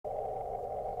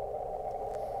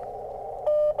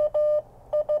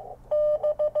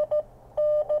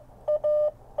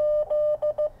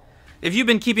If you've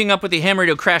been keeping up with the ham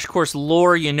radio crash course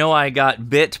lore, you know I got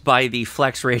bit by the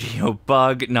FlexRadio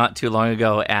bug not too long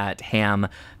ago at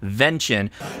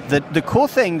Hamvention. The cool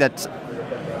thing that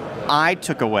I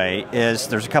took away is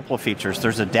there's a couple of features.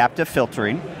 There's adaptive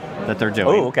filtering that they're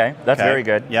doing. Oh, okay. That's very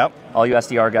good. Yep. All you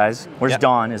SDR guys. Where's Yep.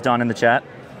 Dawn? Is Dawn in the chat?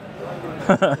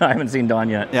 I haven't seen Dawn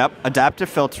yet. Yep, adaptive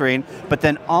filtering. But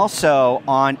then also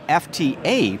on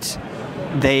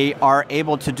FT8, they are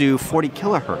able to do 40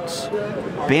 kilohertz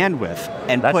bandwidth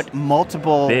and That's put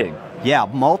multiple big. Yeah,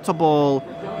 multiple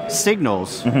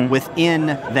signals within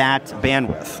that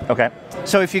bandwidth. Okay.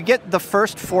 So if you get the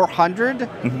first 400,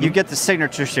 you get the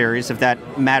signature series, if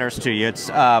that matters to you. It's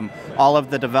all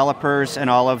of the developers and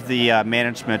all of the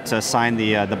management sign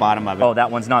the bottom of it. Oh,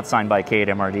 that one's not signed by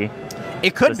KMRD.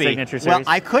 It could The be. signature Well, series?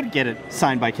 I could get it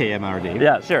signed by KMRD.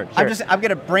 Yeah, sure. I'm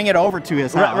gonna bring it over to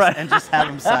his house and just have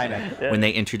him sign it. When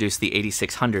they introduced the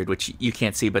 8600, which you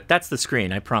can't see, but that's the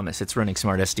screen, I promise. It's running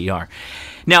Smart SDR.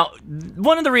 Now,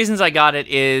 one of the reasons I got it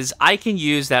is I can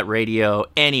use that radio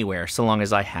anywhere so long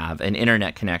as I have an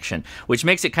internet connection, which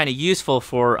makes it kind of useful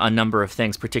for a number of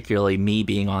things, particularly me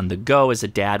being on the go as a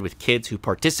dad with kids who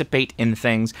participate in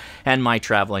things and my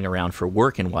traveling around for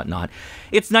work and whatnot.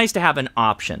 It's nice to have an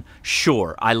option.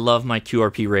 Sure, I love my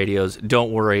QRP radios.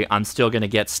 Don't worry, I'm still going to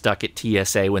get stuck at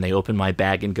TSA when they open my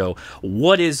bag and go,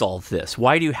 what is all this?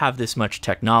 Why do you have this much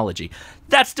technology?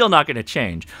 That's still not going to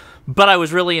change. But I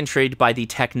was really intrigued by the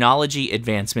technology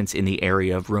advancements in the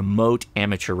area of remote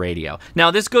amateur radio.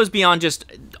 Now, this goes beyond just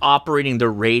operating the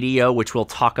radio, which we'll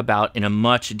talk about in a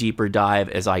much deeper dive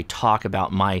as I talk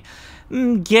about my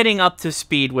getting up to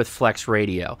speed with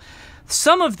FlexRadio.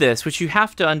 Some of this, which you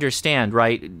have to understand,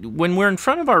 right, when we're in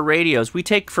front of our radios, we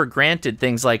take for granted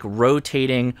things like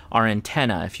rotating our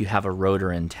antenna if you have a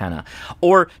rotor antenna,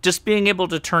 or just being able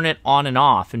to turn it on and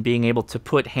off and being able to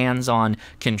put hands-on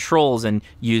controls and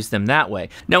use them that way.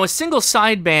 Now, a single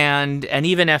sideband and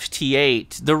even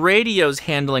FT8, the radio's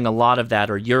handling a lot of that,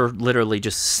 or you're literally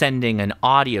just sending an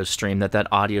audio stream that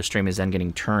audio stream is then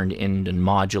getting turned in and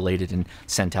modulated and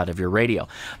sent out of your radio.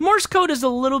 Morse code is a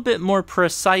little bit more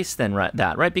precise than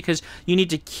that, right? Because you need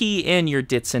to key in your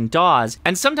dits and dahs,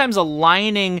 and sometimes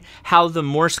aligning how the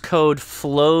Morse code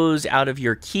flows out of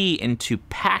your key into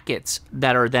packets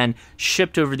that are then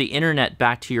shipped over the internet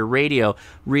back to your radio,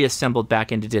 reassembled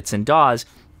back into dits and dahs,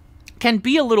 can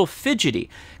be a little fidgety.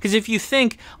 Because if you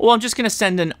think, well, I'm just going to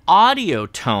send an audio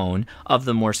tone of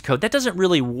the Morse code, that doesn't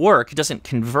really work. It doesn't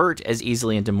convert as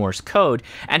easily into Morse code.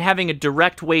 And having a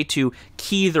direct way to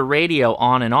key the radio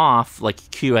on and off, like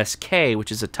QSK,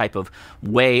 which is a type of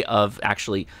way of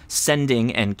actually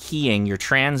sending and keying your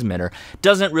transmitter,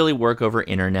 doesn't really work over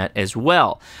internet as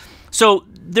well. So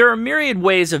there are myriad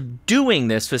ways of doing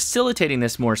this, facilitating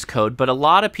this Morse code, but a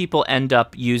lot of people end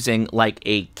up using like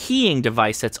a keying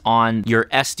device that's on your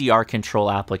SDR control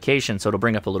application. So it'll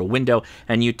bring up a little window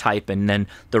and you type, and then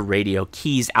the radio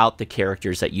keys out the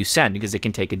characters that you send, because it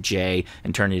can take a J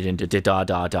and turn it into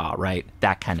da-da-da-da, right?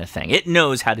 That kind of thing. It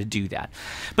knows how to do that.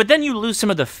 But then you lose some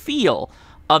of the feel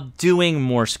of doing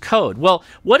Morse code. Well,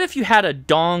 what if you had a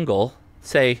dongle,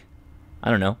 say, I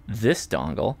don't know, this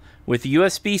dongle, with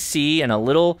USB-C and a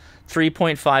little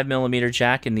 3.5 millimeter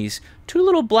jack and these two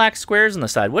little black squares on the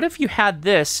side? What if you had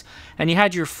this and you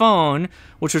had your phone,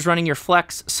 which was running your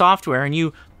Flex software, and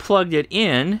you plugged it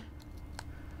in,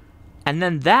 and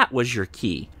then that was your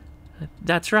key?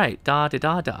 That's right,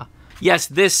 da-da-da-da. Yes,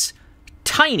 this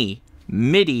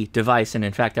TinyMidi device, and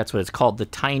in fact that's what it's called, the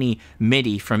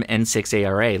TinyMidi from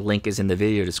N6ARA, link is in the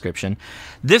video description.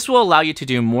 This will allow you to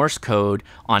do Morse code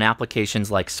on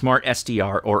applications like Smart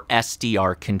SDR or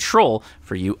SDR Control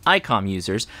for you ICOM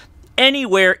users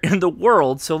anywhere in the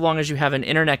world, so long as you have an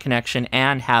internet connection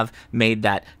and have made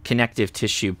that connective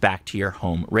tissue back to your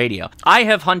home radio. I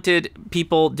have hunted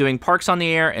people doing parks on the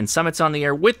air and summits on the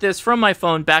air with this from my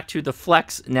phone back to the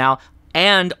Flex now,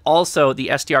 and also the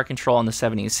SDR control on the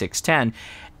 7610,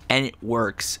 and it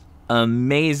works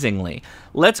amazingly.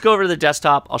 Let's go over to the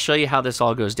desktop. I'll show you how this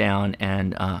all goes down,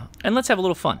 and let's have a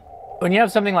little fun. When you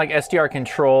have something like SDR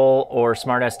control or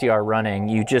Smart SDR running,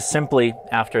 you just simply,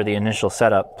 after the initial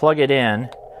setup, plug it in,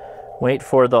 wait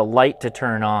for the light to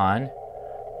turn on,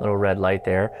 little red light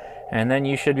there, and then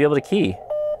you should be able to key.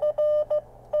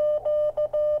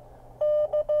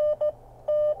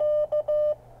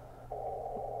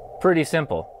 Pretty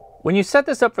simple. When you set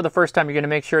this up for the first time, you're going to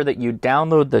make sure that you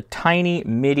download the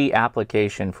TinyMidi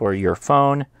application for your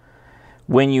phone.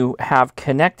 When you have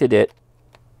connected it,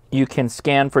 you can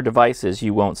scan for devices.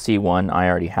 You won't see one. I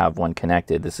already have one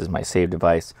connected. This is my saved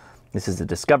device. This is a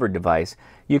discovered device.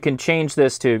 You can change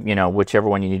this to, you know, whichever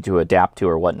one you need to adapt to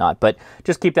or whatnot. But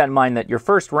just keep that in mind that your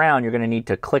first round, you're going to need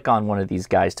to click on one of these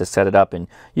guys to set it up. And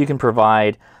you can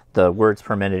provide the words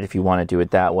per minute if you want to do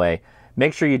it that way.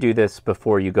 Make sure you do this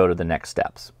before you go to the next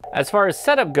steps. As far as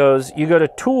setup goes, you go to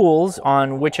Tools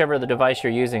on whichever the device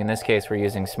you're using. In this case, we're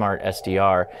using Smart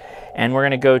SDR. And we're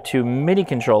going to go to MIDI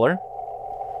controller.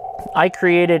 I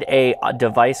created a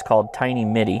device called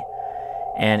TinyMidi,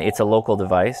 and it's a local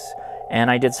device.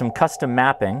 And I did some custom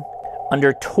mapping.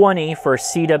 Under 20 for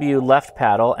CW left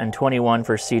paddle and 21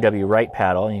 for CW right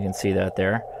paddle. And you can see that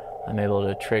there. I'm able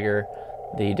to trigger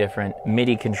the different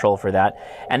MIDI control for that.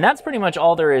 And that's pretty much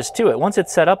all there is to it. Once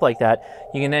it's set up like that,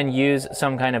 you can then use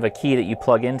some kind of a key that you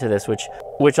plug into this, which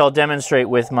I'll demonstrate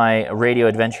with my Radio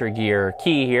Adventure Gear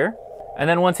key here. And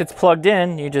then once it's plugged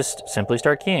in, you just simply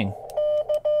start keying.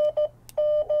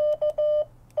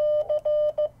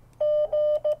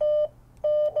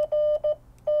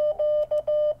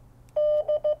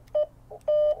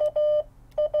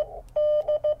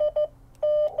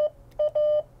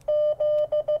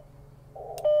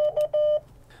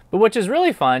 But which is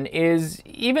really fun is,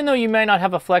 even though you may not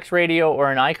have a FlexRadio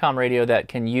or an ICOM radio that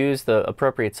can use the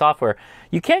appropriate software,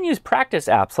 you can use practice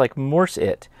apps like Morse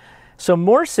It. So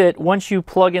Morse It, once you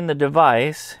plug in the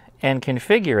device and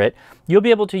configure it, you'll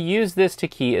be able to use this to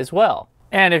key as well.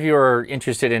 And if you're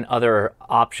interested in other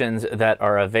options that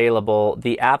are available,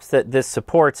 the apps that this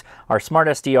supports are Smart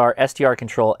SDR, SDR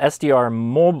Control, SDR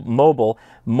Mobile,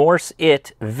 Morse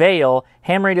It, Veil,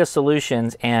 Ham Radio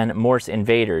Solutions, and Morse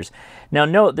Invaders. Now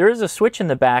note, there is a switch in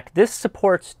the back. This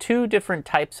supports two different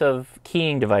types of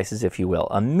keying devices, if you will,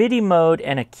 a MIDI mode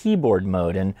and a keyboard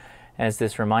mode. And as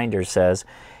this reminder says,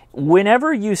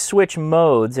 whenever you switch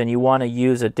modes and you want to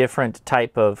use a different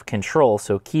type of control,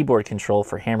 so keyboard control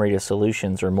for Ham Radio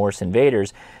Solutions or Morse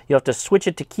Invaders, you'll have to switch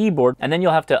it to keyboard, and then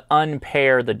you'll have to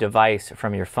unpair the device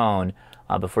from your phone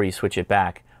before you switch it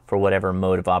back for whatever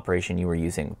mode of operation you were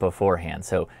using beforehand.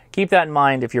 So keep that in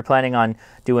mind. If you're planning on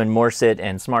doing Morse It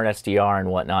and Smart SDR and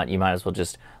whatnot, you might as well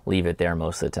just leave it there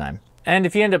most of the time. And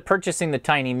if you end up purchasing the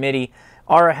TinyMidi,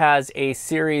 Aura has a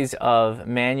series of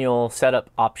manual setup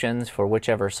options for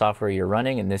whichever software you're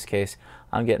running. In this case,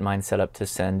 I'm getting mine set up to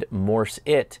send Morse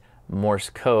It, Morse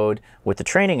code, with the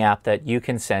training app that you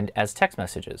can send as text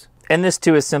messages. And this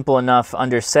too is simple enough.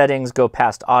 Under settings, go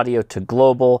past audio to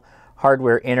global,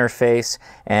 hardware interface,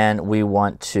 and we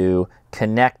want to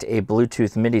connect a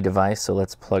Bluetooth MIDI device. So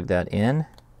let's plug that in.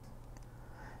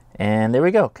 And there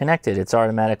we go, connected. It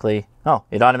automatically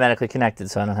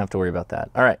connected, so I don't have to worry about that.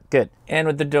 All right, good. And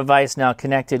with the device now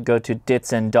connected, go to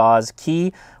DITS and DAWs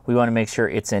key. We want to make sure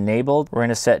it's enabled. We're going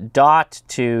to set dot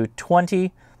to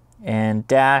 20 and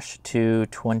dash to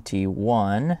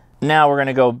 21. Now we're going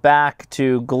to go back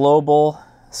to global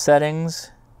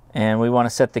settings, and we want to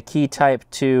set the key type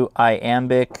to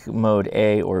iambic, mode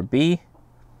A or B.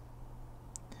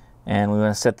 And we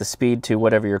want to set the speed to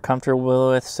whatever you're comfortable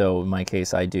with. So in my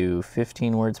case, I do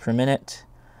 15 words per minute.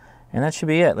 And that should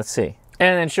be it. Let's see.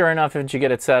 And then sure enough, once you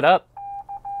get it set up,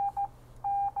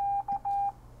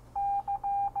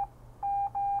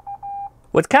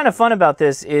 what's kind of fun about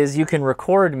this is you can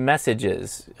record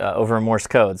messages over Morse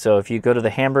code. So if you go to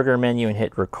the hamburger menu and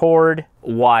hit record,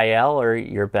 YL, or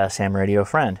your best ham radio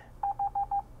friend.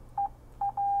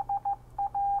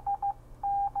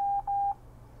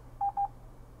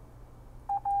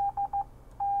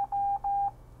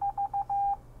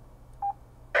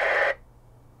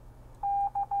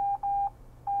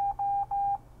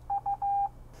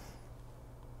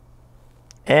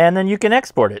 And then you can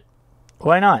export it.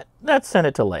 Why not? Let's send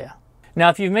it to Leia. Now,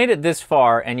 if you've made it this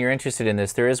far and you're interested in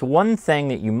this, there is one thing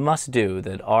that you must do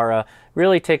that Aura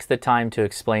really takes the time to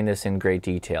explain this in great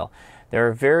detail. There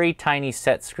are very tiny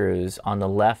set screws on the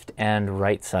left and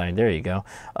right side, there you go,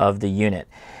 of the unit.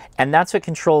 And that's what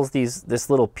controls this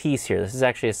little piece here. This is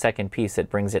actually a second piece that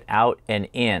brings it out and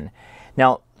in.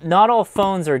 Now, not all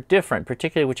phones are different,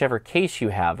 particularly whichever case you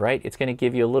have, right? It's going to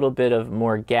give you a little bit of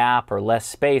more gap or less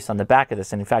space on the back of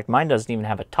this. And in fact, mine doesn't even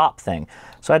have a top thing.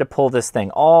 So I had to pull this thing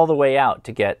all the way out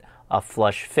to get a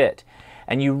flush fit.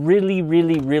 And you really,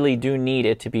 really, really do need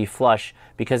it to be flush,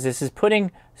 because this is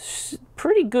putting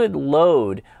pretty good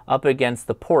load up against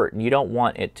the port, and you don't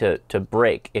want it to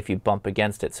break if you bump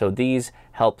against it. So these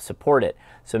help support it.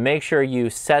 So make sure you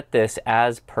set this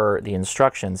as per the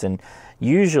instructions. And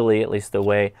usually, at least the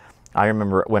way I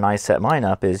remember when I set mine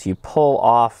up, is you pull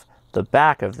off the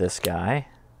back of this guy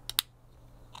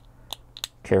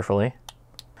carefully.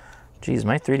 Geez,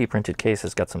 my 3D printed case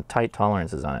has got some tight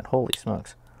tolerances on it. Holy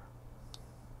smokes.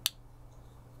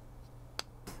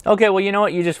 Okay, well, you know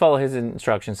what? You just follow his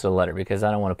instructions to the letter, because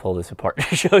I don't want to pull this apart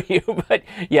to show you. But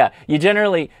yeah, you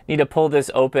generally need to pull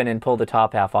this open and pull the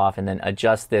top half off, and then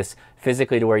adjust this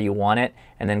physically to where you want it,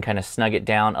 and then kind of snug it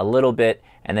down a little bit,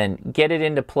 and then get it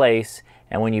into place.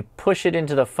 And when you push it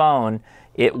into the phone,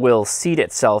 it will seat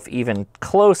itself even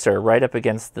closer right up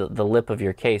against the lip of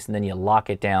your case, and then you lock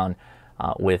it down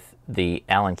with the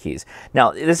Allen keys.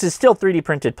 Now, this is still 3D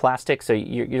printed plastic, so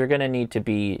you're going to need to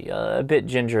be a bit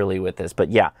gingerly with this.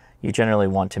 But yeah, you generally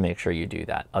want to make sure you do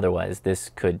that. Otherwise, this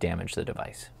could damage the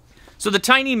device. So the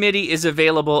TinyMidi is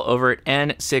available over at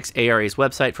N6ARA's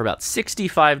website for about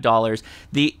 $65.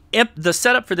 The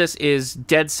setup for this is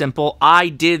dead simple. I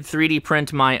did 3D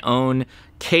print my own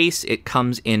case. It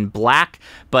comes in black,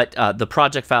 but the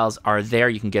project files are there.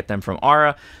 You can get them from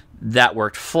Aura. That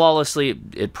worked flawlessly.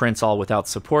 It prints all without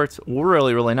support.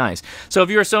 Really, really nice. So if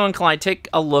you are so inclined, take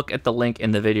a look at the link in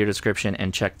the video description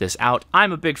and check this out.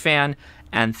 I'm a big fan,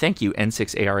 and thank you,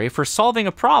 N6ARA, for solving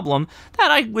a problem that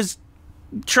I was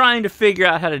trying to figure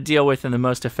out how to deal with in the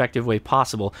most effective way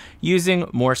possible, using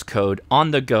Morse code on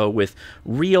the go with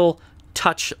real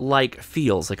touch-like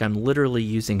feels, like I'm literally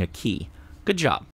using a key. Good job.